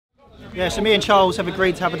Yeah, so me and Charles have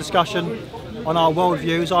agreed to have a discussion on our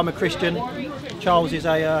worldviews. I'm a Christian. Charles is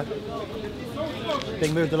a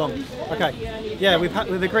being moved along. Okay. Yeah, we've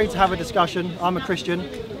agreed to have a discussion. I'm a Christian.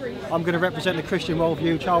 I'm going to represent the Christian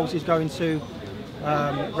worldview. Charles is going to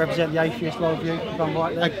represent the atheist worldview. If I'm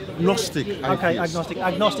right there. Agnostic. Atheist. Okay,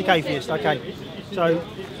 agnostic atheist. Okay. So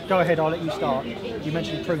go ahead. I'll let you start. You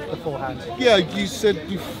mentioned proof beforehand. Yeah, you said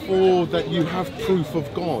before that you have proof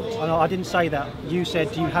of God. No, I didn't say that. You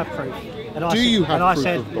said, do you have proof? And I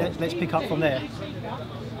said, let's pick up from there.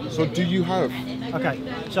 So do you have? Okay,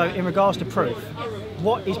 so in regards to proof,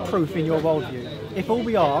 what is proof in your worldview? If all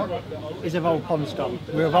we are is evolved pond scum,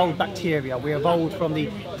 we're evolved bacteria, we evolved from the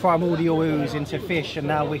primordial ooze into fish, and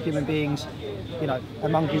now we're human beings, you know,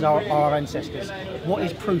 and monkeys are our ancestors. What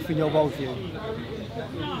is proof in your worldview?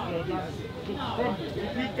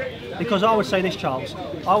 Because I would say this, Charles,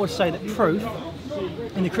 I would say that proof,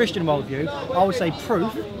 in the Christian worldview, I would say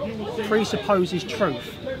proof presupposes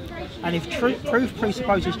truth. And if proof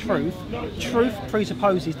presupposes truth, truth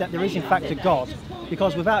presupposes that there is in fact a God.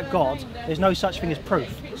 Because without God, there's no such thing as proof.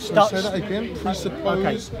 Say that again,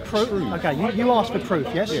 presuppose truth. Okay, you asked for proof,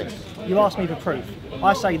 yes? Yes. You asked me for proof.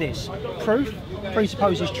 I say this, proof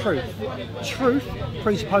presupposes truth. Truth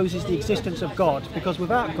presupposes the existence of God, because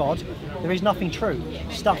without God, there is nothing true.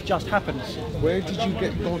 Stuff just happens. Where did you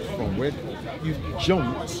get God from? Where you've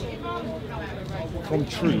jumped from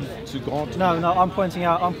truth to God? No, I'm pointing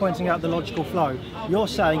out the logical flow. You're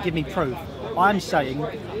saying give me proof. I'm saying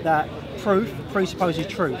that proof presupposes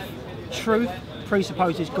truth. Truth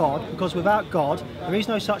presupposes God, because without God, there is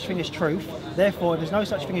no such thing as truth. Therefore, if there's no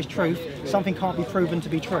such thing as truth, something can't be proven to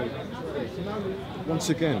be true. Once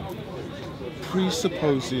again,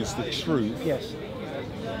 presupposes the truth. Yes.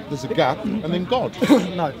 There's a gap, and then God.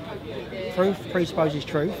 No. Proof presupposes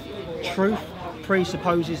truth. Truth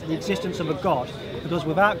presupposes the existence of a God, because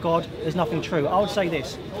without God, there's nothing true. I would say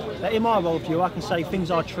this, that in my worldview, I can say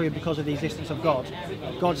things are true because of the existence of God.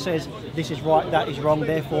 God says this is right, that is wrong,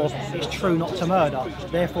 therefore it's true not to murder,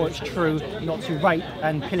 therefore it's true not to rape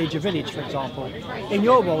and pillage a village, for example. In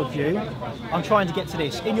your worldview, I'm trying to get to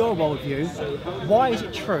this, in your worldview, why is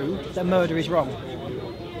it true that murder is wrong?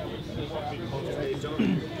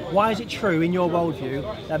 Why is it true in your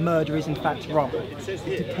worldview that murder is in fact wrong?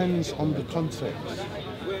 It depends on the context.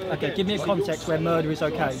 Okay, give me a context where murder is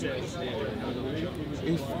okay.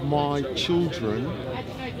 If my children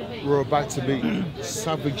were about to be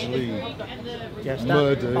savagely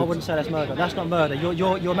murdered... I wouldn't say that's murder. That's not murder.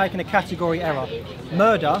 You're making a category error.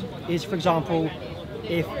 Murder is, for example,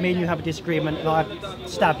 if me and you have a disagreement and I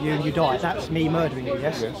stab you and you die. That's me murdering you,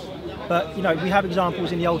 yes? Yes. But, you know, we have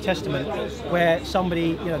examples in the Old Testament where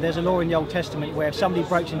somebody, you know, there's a law in the Old Testament where if somebody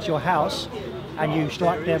breaks into your house and you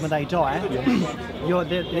strike them and they die,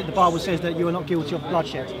 the Bible says that you are not guilty of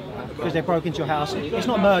bloodshed because they broke into your house. It's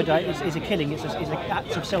not murder, it's a killing, it's an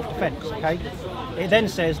act of self-defense, okay? It then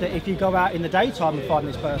says that if you go out in the daytime and find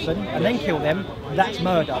this person and then kill them, that's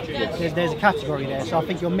murder. There's a category there, so I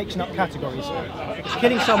think you're mixing up categories.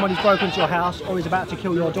 Killing someone who's broken into your house or is about to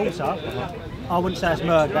kill your daughter, I wouldn't say that's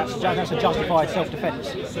murder, that's a justified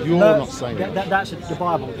self-defense. You're not saying that. That's the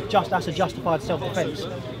Bible, that's a justified self-defense.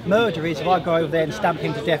 Murder is if I go over there and stab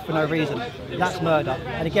him to death for no reason, that's murder.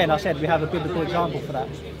 And again, I said we have a biblical example for that.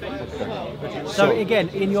 Okay. So again,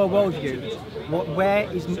 in your worldview,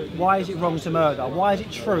 why is it wrong to murder? Why is it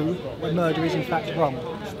true that murder is in fact wrong?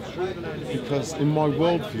 Because in my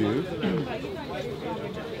worldview,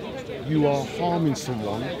 you are harming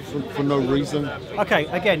someone for no reason. Okay,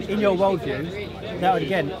 again, in your worldview,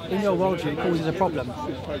 it causes a problem.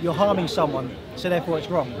 You're harming someone, so therefore it's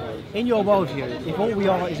wrong. In your worldview, if all we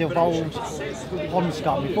are is evolved pond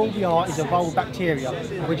scum, if all we are is evolved bacteria,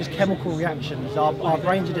 we're just chemical reactions, our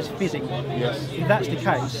brains are just fizzing. Yes. If that's the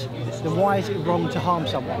case, then why is it wrong to harm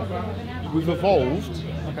someone? We've evolved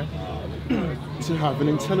to have an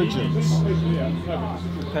intelligence,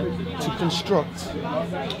 to construct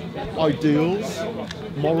ideals,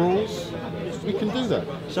 morals. We can do that.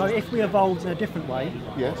 So if we evolved in a different way,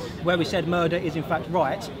 yes, where we said murder is in fact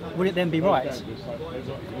right, would it then be right?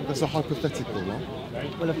 That's a hypothetical one.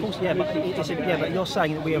 Well, of course, yeah, but but you're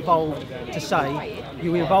saying that we evolved to say,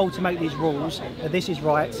 we evolved to make these rules, that this is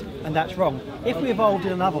right and that's wrong. If we evolved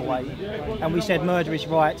in another way, and we said murder is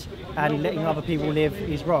right and letting other people live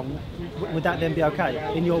is wrong, would that then be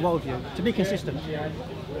okay in your worldview? To be consistent.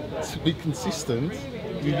 To be consistent,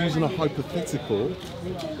 you're using a hypothetical.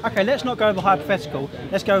 Okay, let's not go over hypothetical,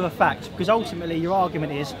 let's go over fact, because ultimately your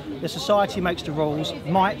argument is the society makes the rules,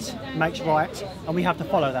 might makes right, and we have to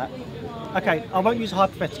follow that. Okay, I won't use a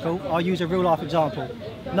hypothetical, I'll use a real life example.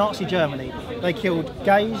 Nazi Germany, they killed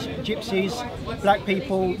gays, gypsies, black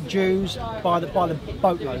people, Jews by the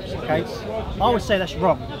boatloads, okay? I would say that's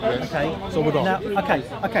wrong, okay? So we're now,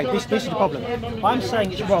 okay, this is the problem. I'm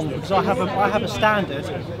saying it's wrong because I have a standard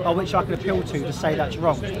by which I can appeal to say that's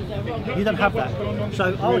wrong. You don't have that.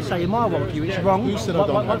 So I would say in my worldview it's wrong. You said I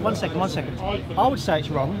don't have one second. I would say it's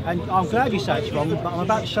wrong, and I'm glad you say it's wrong, but I'm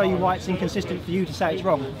about to show you why it's inconsistent for you to say it's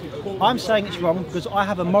wrong. I'm saying it's wrong because I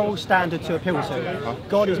have a moral standard to appeal to.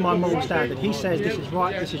 God is my moral standard. He says this is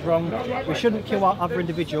right, this is wrong. We shouldn't kill other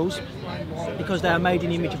individuals because they are made in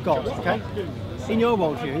the image of God, okay? In your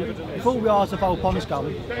worldview, if all we are is evolve upon scum,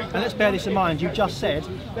 and let's bear this in mind, you've just said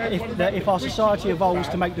that if our society evolves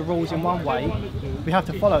to make the rules in one way, we have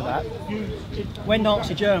to follow that. When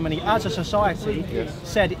Nazi Germany, as a society,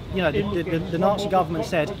 said, you know, the Nazi government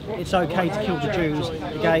said it's okay to kill the Jews,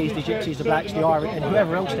 the gays, the gypsies, the blacks, the Irish, and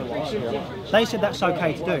whoever else there was, they said that's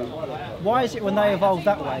okay to do. Why is it when they evolved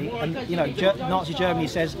that way, and you know, Nazi Germany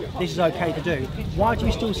says this is okay to do, why do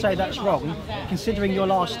you still say that's wrong, considering your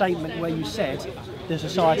last statement where you said the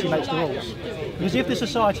society makes the rules? Because if the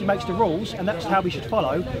society makes the rules, and that's how we should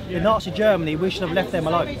follow, in Nazi Germany we should have left them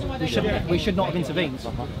alone. We should not have intervened.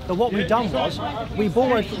 But what we've done was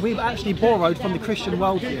we've actually borrowed from the Christian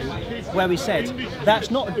worldview, where we said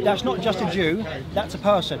that's not just a Jew, that's a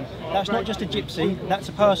person. That's not just a gypsy, that's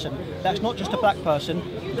a person. That's not just a black person,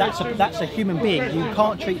 that's a human being. You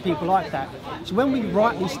can't treat people like that. So when we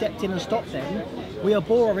rightly stepped in and stopped them, we are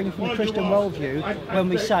borrowing from the Christian worldview when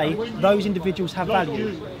we say those individuals have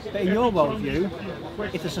value. But in your worldview,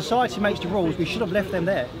 if the society makes the rules, we should have left them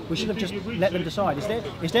there. We should have just let them decide.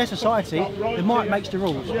 It's their society, they might make the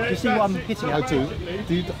rules. Do you see what I'm hitting at? I do.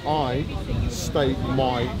 Did I state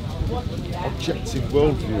my objective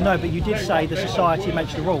worldview? No, but you did say the society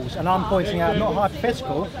makes the rules, and I'm pointing out, not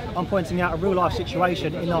hypothetical, I'm pointing out a real life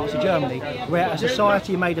situation in Nazi Germany where a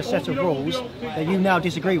society made a set of rules that you now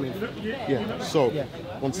disagree with. Yeah, so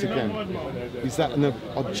once again, is that an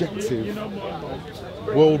objective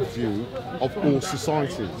worldview of all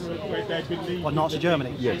societies? What, Nazi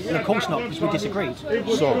Germany? Yes. Well, of course not, because we disagreed.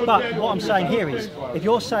 So, but what I'm saying here is, if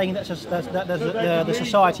you're saying that the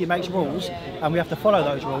society makes rules and we have to follow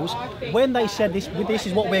those rules, when they said this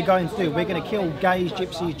is what we're going to do, we're going to kill gays,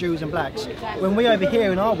 gypsies, Jews and blacks, when we over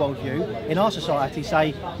here in our worldview, in our society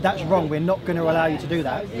say that's wrong, we're not going to allow you to do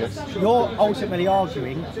that, you're ultimately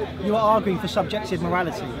arguing for subjective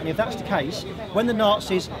morality. And if that's the case, when the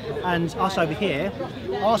Nazis and us over here,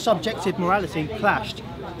 our subjective morality clashed.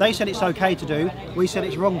 They said it's okay to do, we said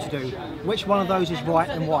it's wrong to do. Which one of those is right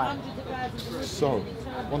and why? So,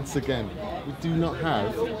 once again, we do not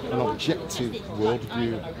have an objective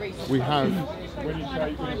worldview. We have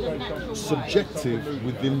subjective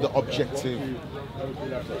within the objective.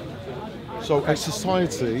 So a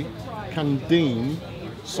society can deem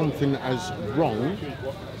something as wrong,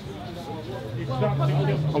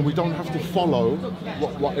 and we don't have to follow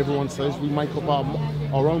what everyone says. We make up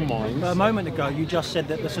our own minds. But a moment ago you just said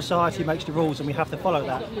that the society makes the rules and we have to follow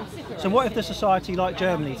that. So what if the society, like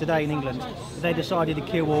Germany today in England, they decided to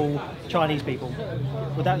kill all Chinese people?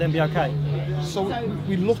 Would that then be okay? So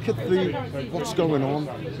we look at what's going on.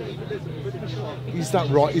 Is that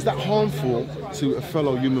right? Is that harmful to a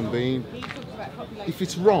fellow human being? If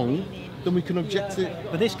it's wrong, then we can object it.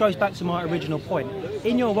 But this goes back to my original point.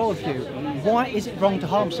 In your worldview, why is it wrong to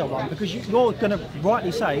harm someone? Because you're going to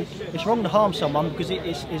rightly say it's wrong to harm someone because it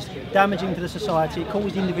is damaging to the society, it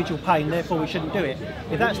causes individual pain, therefore we shouldn't do it.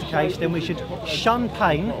 If that's the case, then we should shun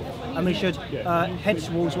pain and we should head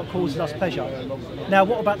towards what causes us pleasure. Now,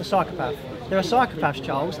 what about the psychopath? There are psychopaths,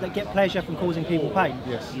 Charles, that get pleasure from causing people pain.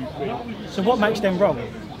 Yes. So what makes them wrong?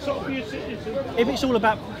 If it's all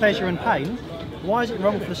about pleasure and pain, why is it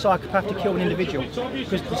wrong for the psychopath to kill an individual?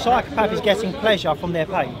 Because the psychopath is getting pleasure from their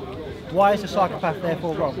pain. Why is the psychopath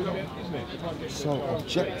therefore wrong? So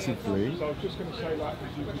objectively,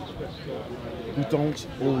 we don't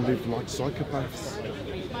all live like psychopaths.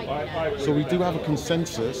 So we do have a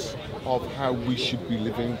consensus of how we should be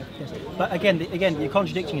living. Yes. But again, you're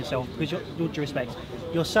contradicting yourself because, with all due respect,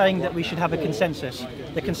 you're saying that we should have a consensus.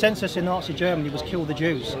 The consensus in Nazi Germany was kill the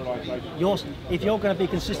Jews. If you're going to be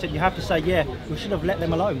consistent, you have to say, yeah, we should have let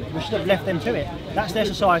them alone. We should have left them to it. That's their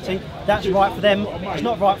society. That's right for them. It's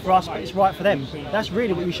not right for us, but it's right for them. That's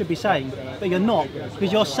really what you should be saying. But you're not,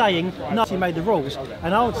 because you're saying Nazi made the rules.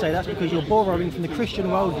 And I would say that's because you're borrowing from the Christian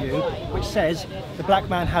worldview, which says the black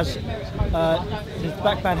man has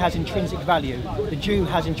intrinsic value. The Jew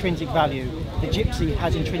has intrinsic value. The gypsy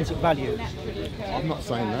has intrinsic value. I'm not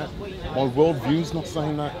saying that. My worldview's not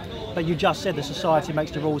saying that. But you just said the society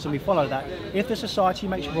makes the rules and we follow that. If the society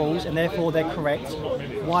makes rules and therefore they're correct,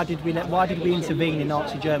 why did we intervene in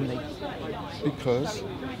Nazi Germany? Because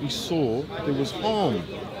we saw there was harm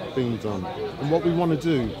being done, and what we want to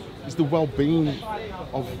do is the well-being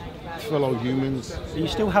of fellow humans. You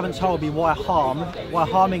still haven't told me why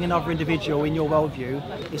harming another individual in your worldview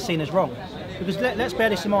is seen as wrong. Because let's bear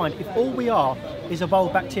this in mind, if all we are is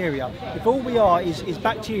evolved bacteria, if all we are is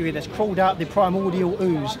bacteria that's crawled out the primordial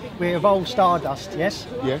ooze, we're evolved stardust, yes?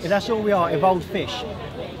 Yes. If that's all we are, evolved fish,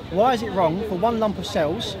 why is it wrong for one lump of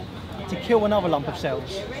cells to kill another lump of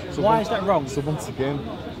cells? So why is that wrong? So once again,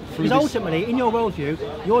 because ultimately, in your worldview,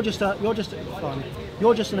 you're just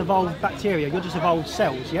an evolved bacteria. You're just evolved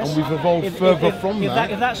cells. Yes. And we've evolved further from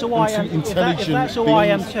that. If that's all I am, if that's all I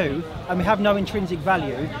am too, and we have no intrinsic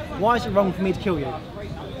value, why is it wrong for me to kill you?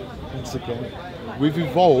 Once again, we've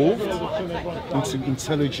evolved into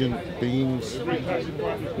intelligent beings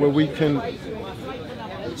where we can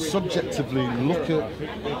subjectively look at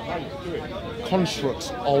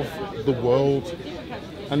constructs of the world,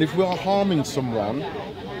 and if we are harming someone,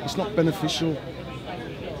 it's not beneficial.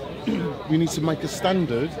 We need to make a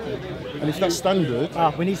standard, and if that standard...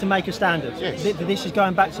 we need to make a standard. Yes. This is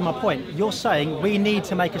going back to my point. You're saying we need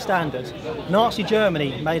to make a standard. Nazi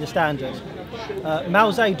Germany made a standard. Mao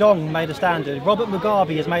Zedong made a standard. Robert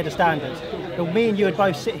Mugabe has made a standard. But me and you would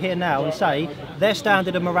both sit here now and say their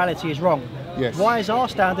standard of morality is wrong. Yes. Why is our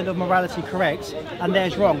standard of morality correct and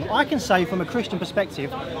theirs wrong? I can say from a Christian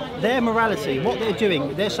perspective, their morality, what they're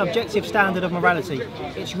doing, their subjective standard of morality,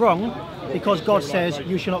 it's wrong because God says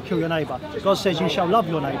you shall not kill your neighbour. God says you shall love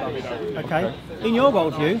your neighbour. Okay? In your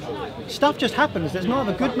worldview, stuff just happens. There's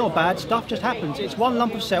neither good nor bad. Stuff just happens. It's one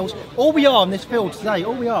lump of cells. All we are in this field today,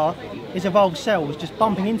 all we are is evolved cells just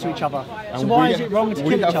bumping into each other. So why is it wrong to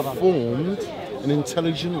kill each other? We have formed an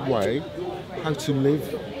intelligent way how to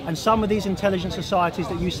live. And some of these intelligent societies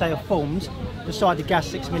that you say are formed decide to gas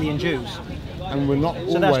 6 million Jews. And we're not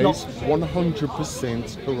always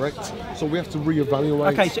 100% correct, so we have to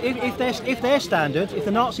reevaluate. Okay, so if their standard, if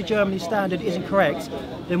the Nazi Germany standard isn't correct,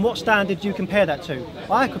 then what standard do you compare that to?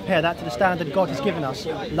 I compare that to the standard God has given us: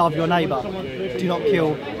 love your neighbour, do not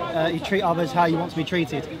kill, you treat others how you want to be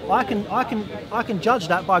treated. I can judge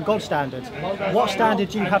that by God's standard. What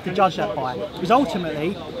standard do you have to judge that by? Because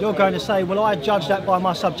ultimately, you're going to say, well, I judge that by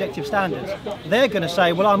my subjective standards. They're going to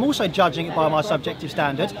say, well, I'm also judging it by my subjective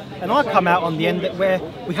standard, and I come out on the end where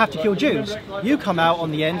we have to kill Jews. You come out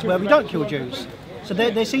on the end where we don't kill Jews. So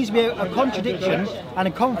there seems to be a contradiction and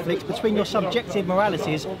a conflict between your subjective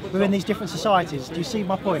moralities within these different societies. Do you see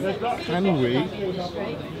my point? Can we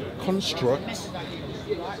construct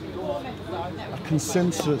a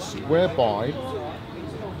consensus whereby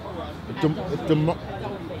a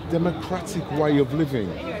democratic way of living?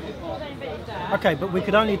 Okay, but we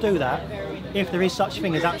could only do that if there is such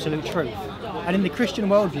thing as absolute truth. And in the Christian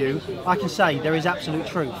worldview, I can say there is absolute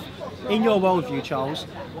truth. In your worldview, Charles,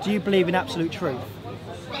 do you believe in absolute truth?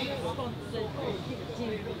 I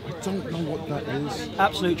don't know what that is.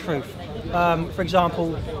 Absolute truth. For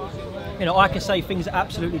example, you know, I can say things are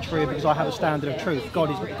absolutely true because I have a standard of truth.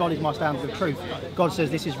 God is my standard of truth. God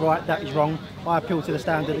says this is right, that is wrong. I appeal to the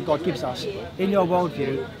standard that God gives us. In your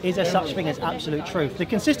worldview, is there such thing as absolute truth? The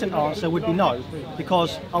consistent answer would be no,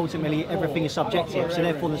 because ultimately everything is subjective, so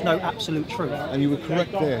therefore there's no absolute truth. And you were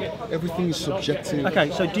correct there. Everything is subjective.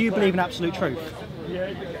 Okay, so do you believe in absolute truth?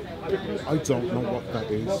 I don't know what that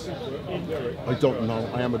is. I don't know.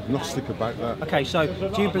 I am agnostic about that. Okay, so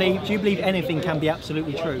do you believe anything can be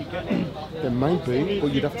absolutely true? There may be,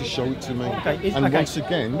 but you'd have to show it to me. Okay, once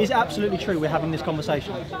again, is it absolutely true we're having this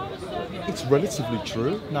conversation? It's relatively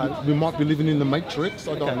true. No. We might be living in the Matrix,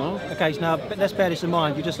 I don't know. Okay, so now let's bear this in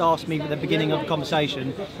mind. You just asked me at the beginning of the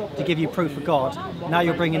conversation to give you proof of God. Now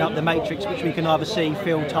you're bringing up the Matrix, which we can either see,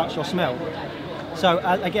 feel, touch or smell. So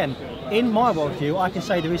again, in my worldview, I can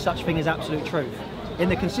say there is such thing as absolute truth. In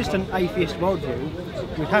the consistent atheist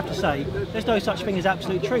worldview, we'd have to say there's no such thing as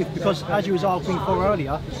absolute truth, because as you was arguing for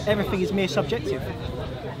earlier, everything is mere subjective.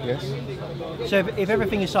 Yes. So if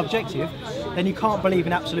everything is subjective, then you can't believe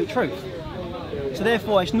in absolute truth. So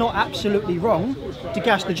therefore it's not absolutely wrong to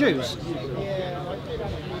gas the Jews.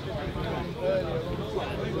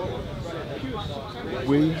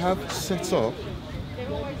 We have set up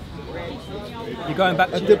You're going back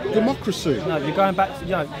to democracy. No, you're going back to,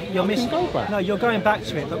 you're missing. Go back. No, you're going back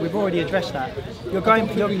to it, but we've already addressed that. you're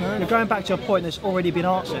going back to a point that's already been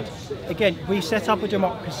answered. Again, we set up a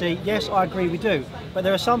democracy. Yes, I agree we do. But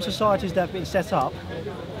there are some societies that have been set up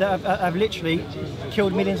that have literally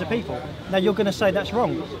killed millions of people. Now you're going to say that's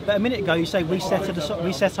wrong, but a minute ago you say we set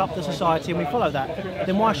up the society and we follow that.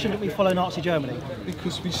 Then why shouldn't we follow Nazi Germany?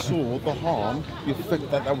 Because we saw the harm, the effect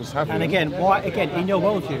that was having. And again, why? Again, in your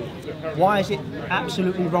worldview, why is it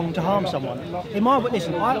absolutely wrong to harm someone? In my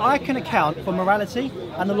listen, I can account for morality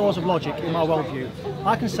and the laws of logic in my worldview.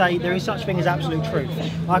 I can say there is such thing as absolute truth.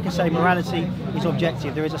 I can say morality is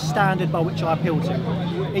objective. There is a standard by which I appeal to.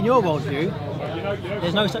 In your worldview,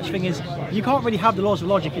 there's no such thing as, you can't really have the laws of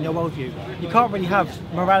logic in your worldview. You can't really have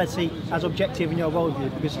morality as objective in your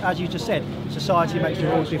worldview because, as you just said, society makes the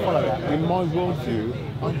rules, we follow that. In my worldview,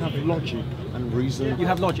 I have logic and reason. You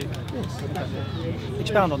have logic? Yes.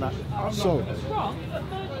 Expound on that. So,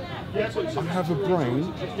 I have a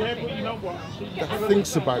brain that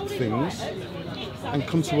thinks about things and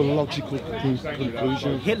comes to a logical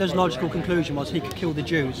conclusion. Hitler's logical conclusion was he could kill the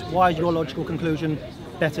Jews. Why is your logical conclusion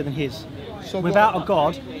better than his? So without a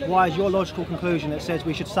God, why is your logical conclusion that says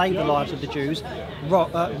we should save the lives of the Jews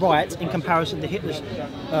right in comparison to Hitler's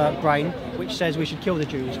brain, which says we should kill the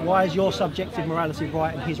Jews? Why is your subjective morality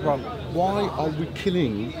right and his wrong? Why are we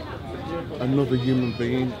killing another human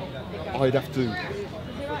being? I'd have to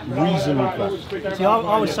reason with that. See,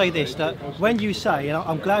 I would say this, that when you say, and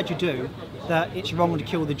I'm glad you do, that it's wrong to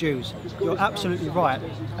kill the Jews, you're absolutely right.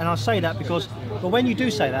 And I say that because, but when you do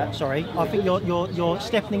say that, sorry, I think you're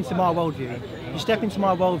stepping into my worldview. You step into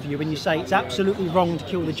my worldview when you say it's absolutely wrong to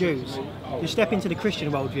kill the Jews. You step into the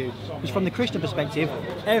Christian worldview, because from the Christian perspective,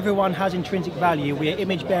 everyone has intrinsic value. We are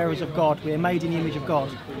image bearers of God. We are made in the image of God.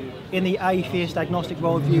 In the atheist, agnostic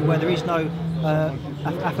worldview, where there is no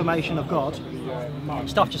affirmation of God,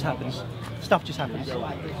 stuff just happens. Stuff just happens.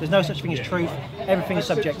 There's no such thing as truth. Everything is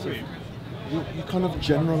subjective. You're kind of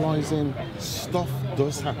generalising. Stuff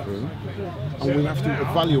does happen, and we have to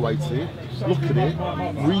evaluate it, look at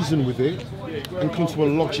it, reason with it, and come to a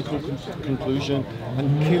logical conclusion.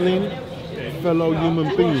 And killing fellow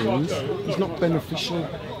human beings is not beneficial.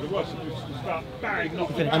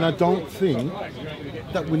 And I don't think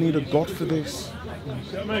that we need a God for this.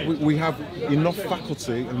 We have enough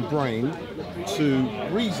faculty and brain to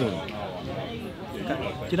reason. Do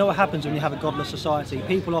you know what happens when you have a godless society?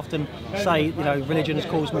 People often say, you know, religion has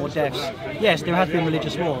caused more deaths. Yes, there have been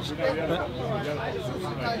religious wars, but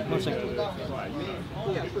one second.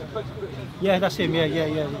 Yeah, that's him.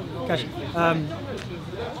 Yeah. Cash.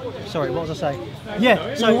 Sorry, what was I saying?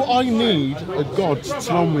 Yeah. So I need a God to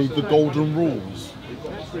tell me the golden rules.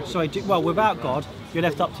 Sorry. Well, without God, you're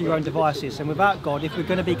left up to your own devices, and without God, if we're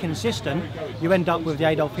going to be consistent, you end up with the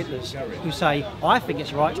Adolf Hitlers who say, I think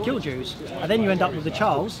it's right to kill Jews, and then you end up with the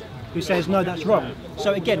Charles who says, no, that's wrong.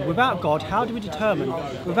 So again, without God, how do we determine,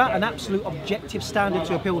 without an absolute objective standard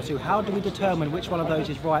to appeal to, how do we determine which one of those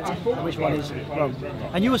is right and which one is wrong?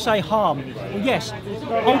 And you will say harm. Well, yes,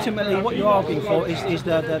 ultimately what you're arguing for is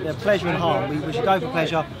the pleasure and harm. We should go for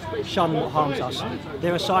pleasure, shun what harms us.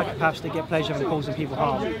 There are psychopaths that get pleasure from causing people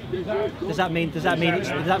harm. Does that mean because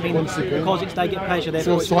they get pleasure,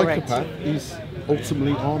 therefore it's correct? So a psychopath is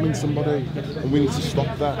ultimately harming somebody, and we need to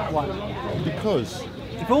stop that. Why? Because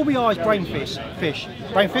if all we are is brain fizz,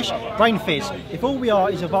 if all we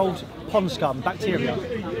are is evolved pond scum, bacteria,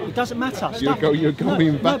 it doesn't matter. You're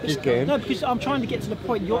going back again. No, because I'm trying to get to the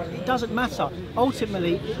point. It doesn't matter.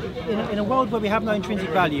 Ultimately, in a world where we have no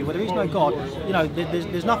intrinsic value, where there is no God, you know,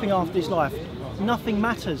 there's nothing after this life. Nothing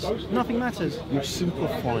matters. Nothing matters. You're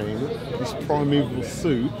simplifying this primeval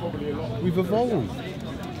soup. We've evolved.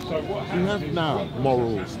 We have now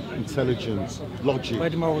morals, intelligence, logic, Where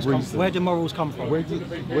do morals reason. come from? Where do morals come from? Where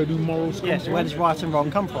do morals come Yes, from? where does right and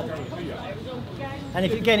wrong come from? And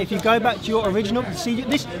if you go back to your original,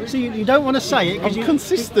 you don't want to say it because I'm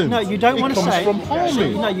consistent. No, you don't want to say it. Comes from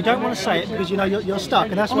harming. No, you don't want to say it because you know you're stuck,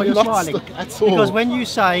 and that's why you're not smiling. Stuck at all. Because when you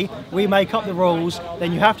say we make up the rules,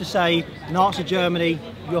 then you have to say Nazi Germany,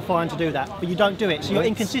 you're fine to do that, but you don't do it. So you're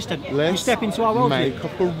inconsistent. You step into our worldview. Make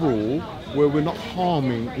up a rule where we're not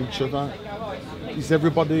harming each other. Is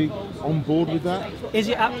everybody on board with that? Is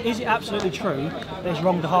it absolutely true that it's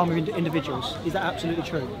wrong to harm individuals? Is that absolutely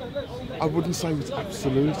true? I wouldn't say it's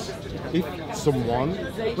absolute. If someone...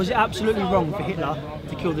 Was it absolutely wrong for Hitler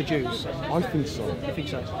to kill the Jews? I think so. You think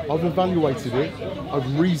so? I've evaluated it.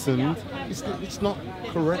 I've reasoned. It's not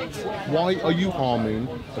correct. Why are you harming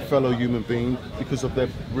a fellow human being because of their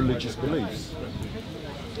religious beliefs?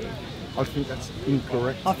 I think that's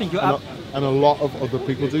incorrect. I think you're and a lot of other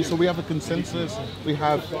people do. So we have a consensus. We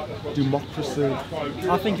have democracy.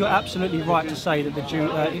 I think you're absolutely right to say that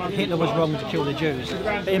Hitler was wrong to kill the Jews.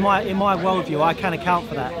 But in my worldview, I can account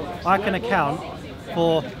for that. I can account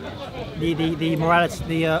for the morality,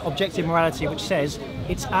 the objective morality, which says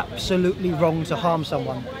it's absolutely wrong to harm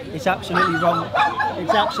someone. It's absolutely wrong.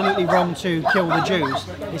 It's absolutely wrong to kill the Jews.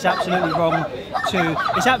 It's absolutely wrong to.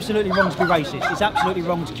 It's absolutely wrong to be racist. It's absolutely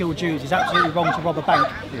wrong to kill Jews. It's absolutely wrong to rob a bank.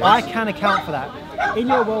 Yes. I can account for that. In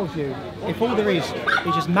your worldview, if all there is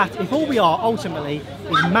just matter, if all we are ultimately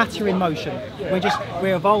is matter in motion,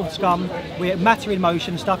 we're evolved scum. We're matter in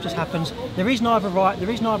motion. Stuff just happens. There is neither right. There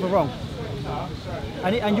is neither wrong.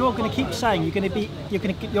 And you're going to keep saying you're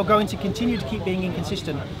going to continue to keep being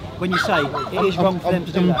inconsistent when you say it is wrong for them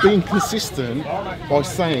to do that. I'm being consistent by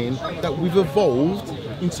saying that we've evolved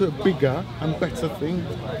into a bigger and better thing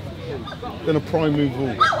than a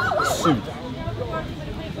primeval suit.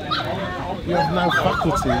 We have now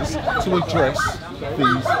faculties to address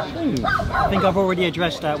these things. I think I've already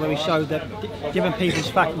addressed that, where we showed that different people's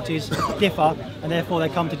faculties differ and therefore they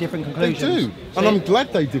come to different conclusions. They do, and I'm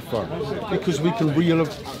glad they differ, because we can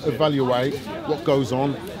evaluate what goes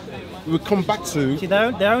on. We'll come back to... See, they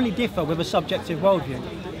only differ with a subjective worldview.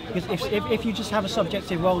 Because if you just have a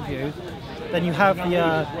subjective worldview, then you have the,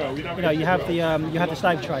 you have the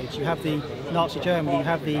slave trades, you have the Nazi Germany, you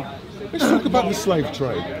have the... Let's talk about the slave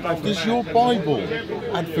trade. Does your Bible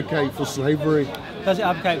advocate for slavery? Does it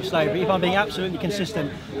advocate for slavery? If I'm being absolutely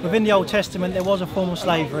consistent, within the Old Testament there was a form of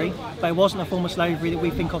slavery, but it wasn't a form of slavery that we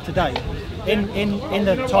think of today. In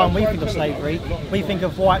the time we think of slavery, we think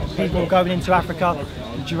of white people going into Africa,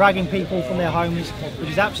 dragging people from their homes, which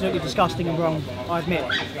is absolutely disgusting and wrong, I admit.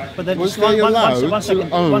 But then was they allowed to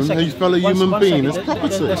own a fellow human being as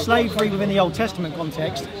property? The slavery within the Old Testament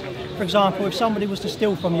context, for example, if somebody was to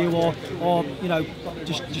steal from you or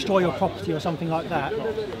just destroy your property or something like that,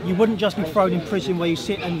 you wouldn't just be thrown in prison where you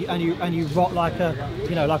sit and you rot like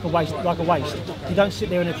a waste. You don't sit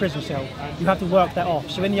there in a prison cell. You have to work that off.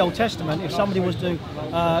 So in the Old Testament, if somebody was to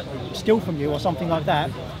steal from you or something like that,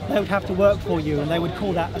 they would have to work for you, and they would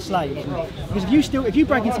call that a slave. Because if you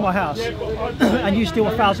break into my house and you steal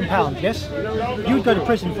 £1,000, yes, you would go to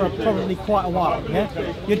prison for probably quite a while.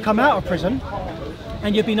 Yeah, you'd come out of prison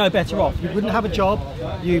and you'd be no better off. You wouldn't have a job,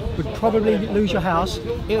 you would probably lose your house,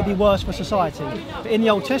 it would be worse for society. But in the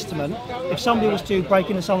Old Testament, if somebody was to break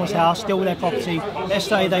into someone's house, steal their property, let's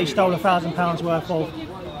say they stole £1,000 worth of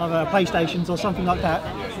PlayStations or something like that,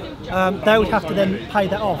 they would have to then pay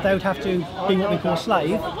that off. They would have to be what we call a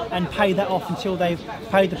slave and pay that off until they've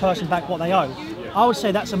paid the person back what they owe. I would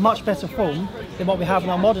say that's a much better form than what we have in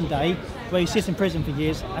our modern day, where you sit in prison for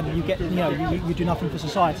years and you get, you do nothing for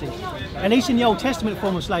society. At least in the Old Testament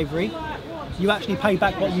form of slavery, you actually pay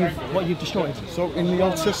back what you've destroyed. So in the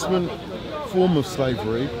Old Testament form of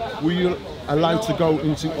slavery, were you allowed to go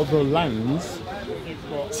into other lands,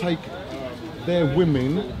 take their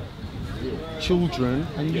women, children,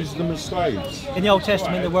 and use them as slaves? In the Old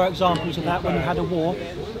Testament, there were examples of that when you had a war.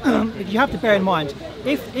 You have to bear in mind,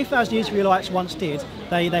 if as the Israelites once did,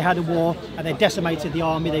 they had a war and they decimated the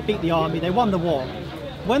army, they beat the army, they won the war.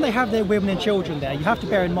 When they have their women and children there, you have to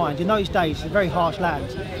bear in mind, in those days, it's a very harsh land.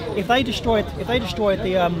 If they destroyed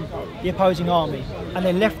the opposing army and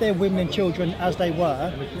they left their women and children as they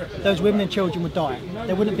were, those women and children would die.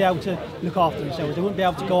 They wouldn't be able to look after themselves. They wouldn't be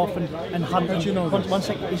able to go off and hunt. How do you know this? One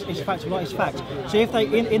second, it's fact. It's fact. So if they,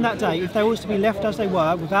 in that day, if they was to be left as they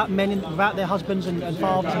were, without men, without their husbands and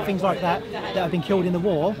fathers and things like that had been killed in the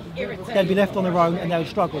war, they'd be left on their own and they would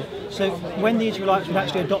struggle. So when the Israelites would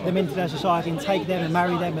actually adopt them into their society and take them and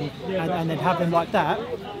marry them and then have them like that,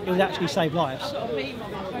 it would actually save lives.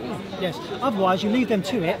 Yes. Otherwise, you leave them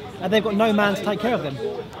to it, and they've got no man to take care of them.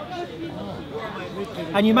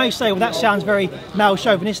 And you may say, well, that sounds very male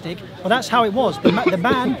chauvinistic. Well, that's how it was. The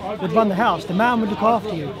man would run the house. The man would look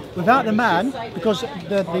after you. Without the man, because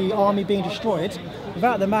the army being destroyed,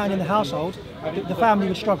 without the man in the household, the family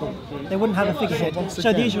would struggle. They wouldn't have a figurehead.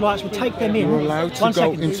 So the Israelites would take them in. You're allowed to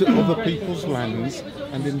go into other people's lands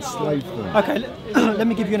and enslave them. Okay, let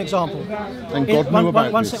me give you an example. And God knew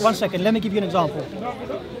about this. One second, let me give you an example.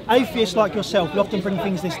 Atheists like yourself will often bring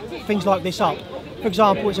things like this up. For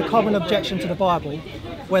example, it's a common objection to the Bible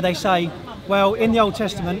where they say, well, in the Old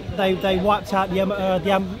Testament, they wiped out the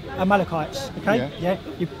Amalekites, okay? Yeah.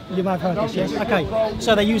 You may have heard this, yes? Okay,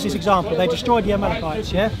 so they use this example. They destroyed the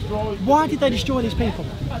Amalekites, yeah? Why did they destroy these people?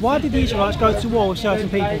 Why did the Israelites go to war with certain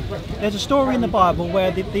people? There's a story in the Bible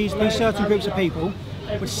where these certain groups of people,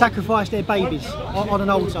 would sacrifice their babies on an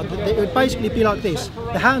altar. It would basically be like this.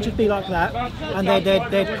 The hands would be like that, and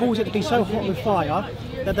they'd cause it to be so hot with fire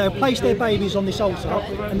that they would place their babies on this altar,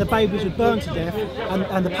 and the babies would burn to death,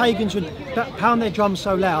 and the pagans would pound their drums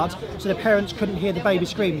so loud so the parents couldn't hear the baby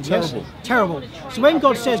screaming. Terrible. Yes? Terrible. So when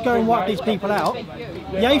God says go and wipe these people out,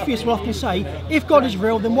 the atheists will often say, if God is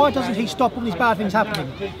real, then why doesn't he stop all these bad things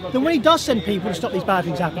happening? Then when he does send people to stop these bad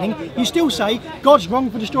things happening, you still say God's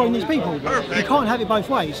wrong for destroying these people. You can't have it both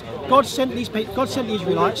ways. God sent the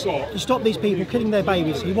Israelites to stop these people killing their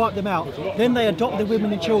babies. He wiped them out. Then they adopt the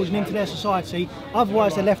women and children into their society.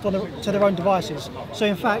 Otherwise they're left to their own devices. So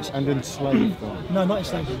in fact... And enslaved them. No, not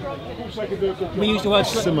enslaved. We use the word...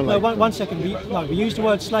 No, one second. We use the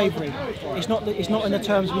word slavery. It's not in the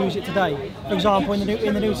terms we use it today. For example, in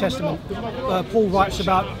the New Testament, Paul writes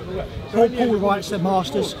that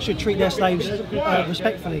masters should treat their slaves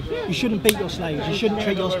respectfully. You shouldn't beat your slaves. You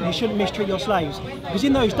shouldn't mistreat your slaves. Because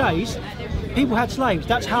in those days, people had slaves.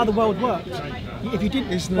 That's how the world worked. If you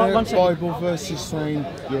didn't, isn't there Bible verses saying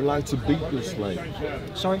you're allowed to beat your slave?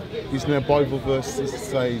 Sorry? Isn't there Bible verse that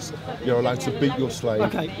says you're allowed to beat your slave?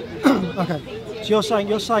 Okay, okay. So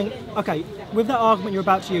you're saying, okay, with that argument you're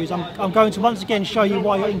about to use, I'm going to once again show you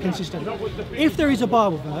why you're inconsistent. If there is a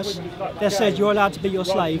Bible verse that says you're allowed to beat your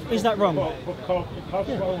slave, is that wrong? Yeah.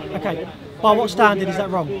 Okay. By what standard is that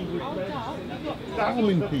wrong?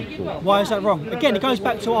 Harming people. Why is that wrong? Again, it goes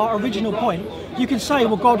back to our original point. You can say,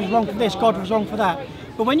 well, God was wrong for this, God was wrong for that.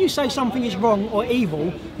 But when you say something is wrong or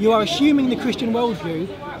evil, you are assuming the Christian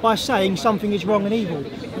worldview by saying something is wrong and evil.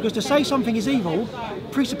 Because to say something is evil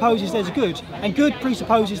presupposes there's a good, and good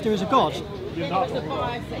presupposes there is a God.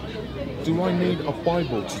 Do I need a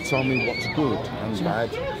Bible to tell me what's good and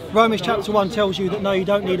bad? Romans chapter 1 tells you that no, you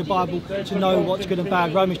don't need a Bible to know what's good and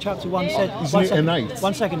bad. Romans chapter 1 said... Isn't it innate?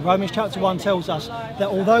 One second. Romans chapter 1 tells us that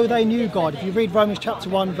although they knew God, if you read Romans chapter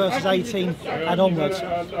 1 verses 18 and onwards,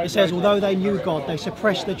 it says although they knew God, they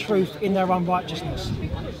suppressed the truth in their unrighteousness.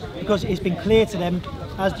 Because it's been clear to them,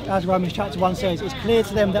 as Romans chapter 1 says, it's clear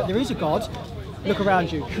to them that there is a God. Look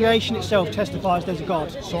around you. Creation itself testifies there's a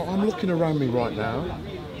God. So I'm looking around me right now,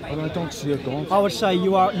 and I don't see a God. I would say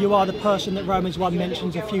you are the person that Romans 1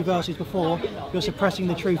 mentions a few verses before. You're suppressing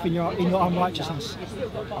the truth in your unrighteousness.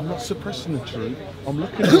 I'm not suppressing the truth. I'm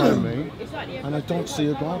looking around me, and I don't see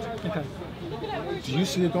a God. Okay. Do you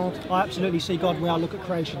see a God? I absolutely see God when I look at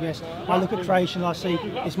creation, yes. I look at creation and I see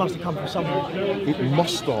this must have come from somewhere. It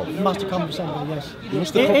must have. It must have come from somewhere, yes. It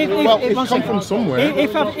must have come, come from somewhere.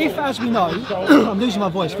 If as we know, I'm losing my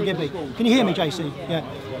voice, forgive me. Can you hear me, JC? Yeah.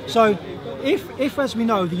 So, if as we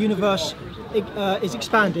know, the universe is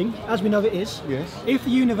expanding, as we know it is, yes. If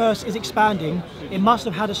the universe is expanding, it must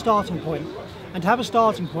have had a starting point. And to have a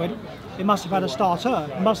starting point, it must have had a starter.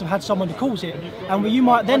 It must have had someone to cause it. And you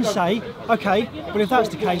might then say, okay, but if that's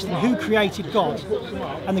the case, then who created God?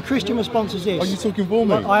 And the Christian response is this. Are you talking for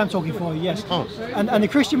me? I am talking for you, yes. Oh. And the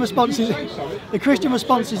Christian response is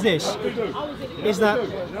this, is that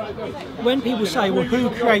when people say, well, who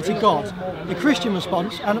created God? The Christian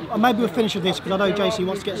response, and maybe we'll finish with this because I know JC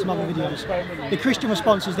wants to get some other videos. The Christian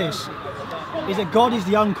response is this, is that God is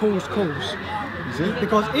the uncaused cause. Is it?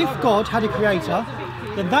 Because if God had a creator,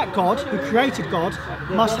 then that God who created God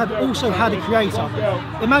must have also had a creator.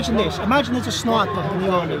 Imagine this, imagine there's a sniper in the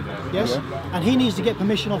army, yes? Yeah. And he needs to get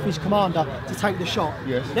permission off his commander to take the shot.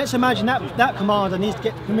 Yes. Let's imagine that commander needs to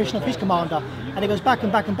get permission off his commander, and it goes back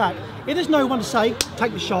and back and back. If there's no one to say,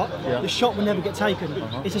 take the shot will never get taken.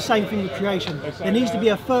 It's the same thing with creation. There needs to be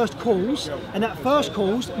a first cause, and that first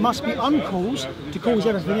cause must be uncaused to cause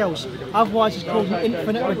everything else. Otherwise it's called an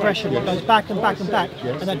infinite regression. It goes back and back and back,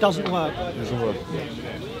 and that doesn't work. It doesn't work.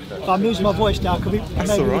 But I'm losing my voice now. Maybe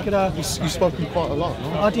right. we could... You've spoken quite a lot,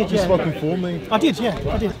 no? I did, yeah. You've spoken for me. I did, yeah,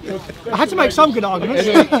 I did. I had to make some good arguments.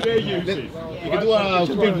 You can do a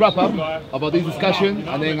quick wrap up about this discussion,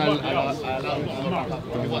 and then I'll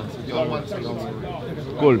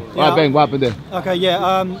Cool. Yeah. Right, Ben, what happened there? Okay,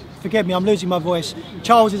 yeah, forgive me, I'm losing my voice.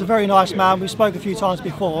 Charles is a very nice man. We spoke a few times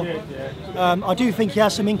before. I do think he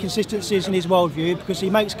has some inconsistencies in his worldview because he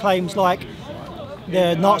makes claims like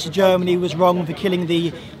the Nazi Germany was wrong for killing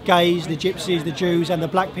the gays, the gypsies, the Jews and the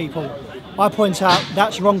black people. I point out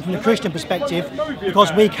that's wrong from the Christian perspective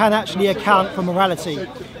because we can actually account for morality.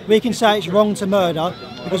 We can say it's wrong to murder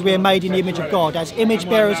because we are made in the image of God. As image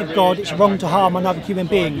bearers of God, it's wrong to harm another human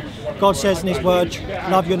being. God says in his word,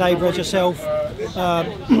 love your neighbour as yourself,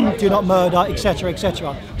 do not murder, etc,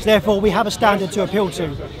 etc. So therefore we have a standard to appeal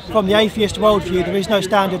to. From the atheist worldview, there is no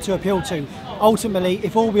standard to appeal to. Ultimately,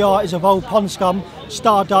 if all we are is evolved pond scum,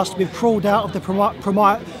 stardust, we've crawled out of the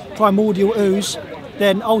primordial ooze,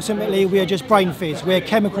 then ultimately we are just brain fizz. We're a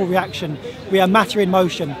chemical reaction. We are matter in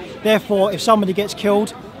motion. Therefore, if somebody gets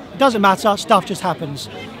killed, it doesn't matter, stuff just happens.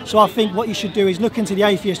 So I think what you should do is look into the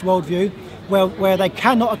atheist worldview, where they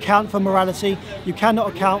cannot account for morality, you cannot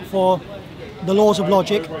account for the laws of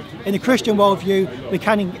logic. In the Christian worldview, we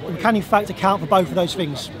can in fact account for both of those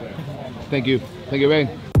things. Thank you. Thank you,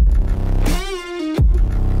 Wayne.